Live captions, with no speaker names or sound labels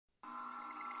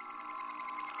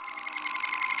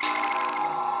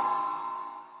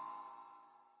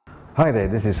Hi there,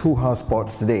 this is Hoohaa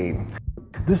Sports Today.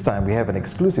 This time we have an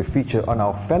exclusive feature on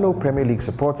our fellow Premier League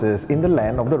supporters in the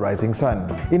land of the rising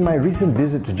sun. In my recent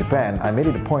visit to Japan, I made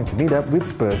it a point to meet up with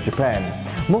Spurs Japan.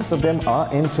 Most of them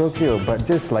are in Tokyo, but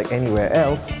just like anywhere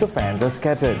else, the fans are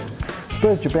scattered.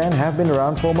 Spurs Japan have been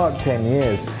around for about 10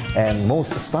 years, and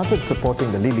most started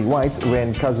supporting the Lily Whites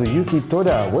when Kazuhiko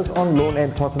Ishikawa was on loan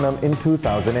at Tottenham in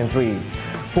 2003.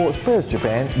 For Spurs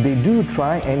Japan, they do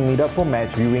try and meet up for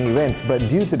match viewing events, but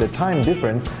due to the time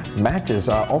difference, matches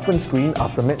are often screened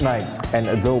after midnight. And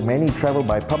though many travel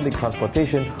by public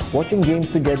transportation, watching games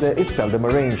together is seldom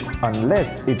arranged,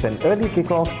 unless it's an early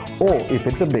kickoff or if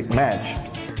it's a big match.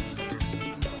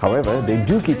 However, they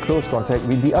do keep close contact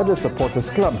with the other supporters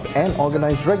clubs and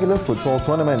organize regular futsal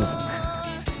tournaments.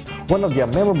 One of their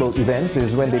memorable events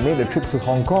is when they made a trip to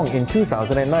Hong Kong in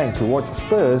 2009 to watch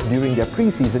Spurs during their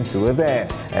pre-season tour there.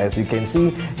 As you can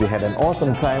see, they had an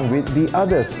awesome time with the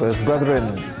other Spurs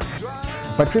brethren.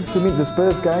 My trip to meet the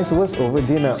Spurs guys was over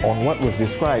dinner on what was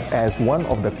described as one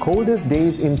of the coldest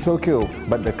days in Tokyo,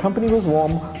 but the company was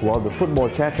warm while the football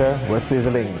chatter was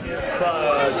sizzling.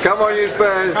 Come on, you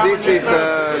Spurs! This is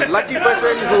a lucky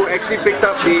person who actually picked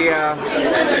up the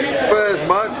Spurs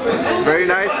mug. Very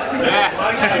nice.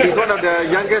 He's one of the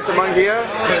youngest among here.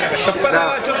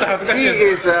 Now, he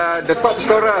is the top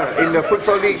scorer in the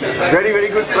futsal league. Very, very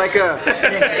good striker.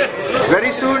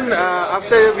 Very soon,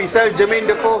 after we sell Jermaine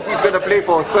Defoe, he's going to play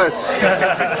for Spurs.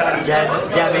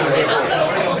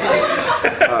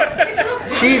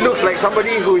 He looks like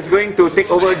somebody who is going to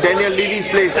take over Daniel Levy's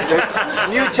place, the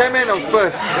new chairman of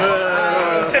Spurs.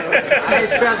 Hey,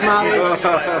 Spurs,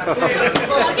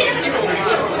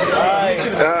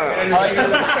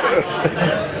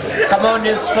 come on,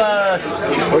 you Spurs.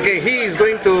 Okay, he is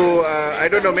going to, I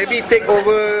don't know, maybe take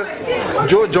over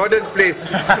Joe Jordan's place,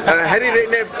 Harry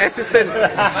Redknapp's assistant.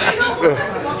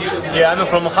 Yeah, I'm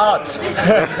from Hearts.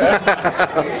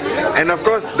 And of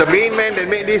course, the main man that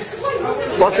made this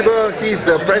possible, he's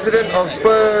the president of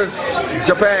Spurs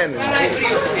Japan.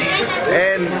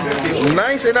 And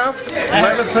nice enough. I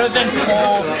have a present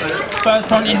for Spurs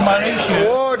fan in Malaysia.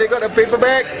 Oh, they got a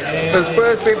paperback, the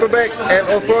Spurs paperback, and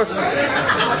of course,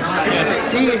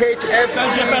 THFC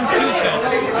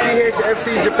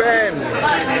Japan.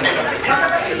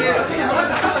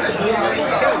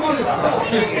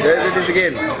 There's it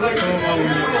again.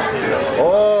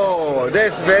 Oh,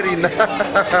 that's very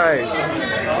nice.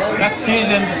 Last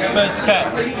season, Spurs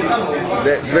cap.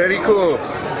 That's very cool.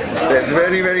 That's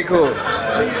very, very cool.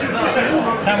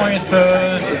 Come on,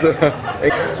 Spurs.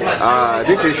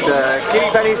 This is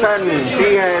Kiritani-san.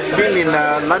 He has been in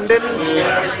London,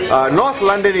 North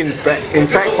London in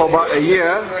fact for about a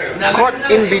year, caught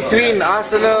in between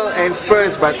Arsenal and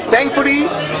Spurs, but thankfully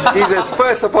he's a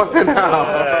Spurs supporter now.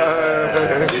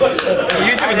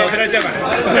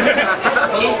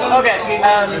 Okay,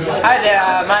 hi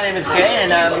there, my name is Kay,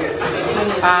 and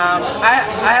I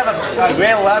have a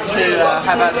great love to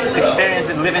have an experience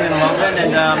in living in London,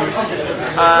 and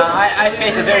I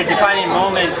faced a very defining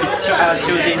moment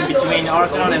choosing between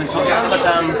Arsenal and Tottenham, but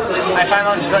I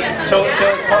finally chose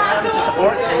Tottenham to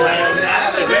support, and I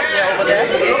had a great year over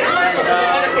there.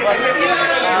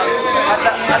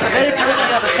 At the very first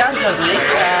day of the Champions League,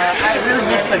 I really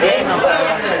missed the game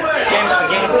against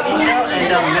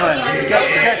Inter and Milan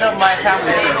because of my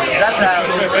family. That's a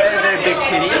very, very big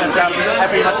pity, but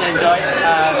I pretty much enjoyed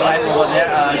life over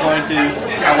there, going to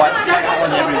watch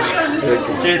one every week.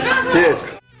 Cheers.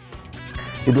 Cheers.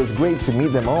 It was great to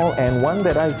meet them all, and one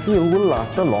that I feel will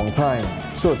last a long time.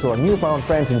 So to our newfound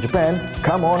friends in Japan,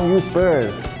 come on you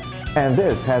Spurs! And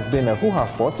this has been a Hoohaa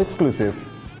Sports exclusive.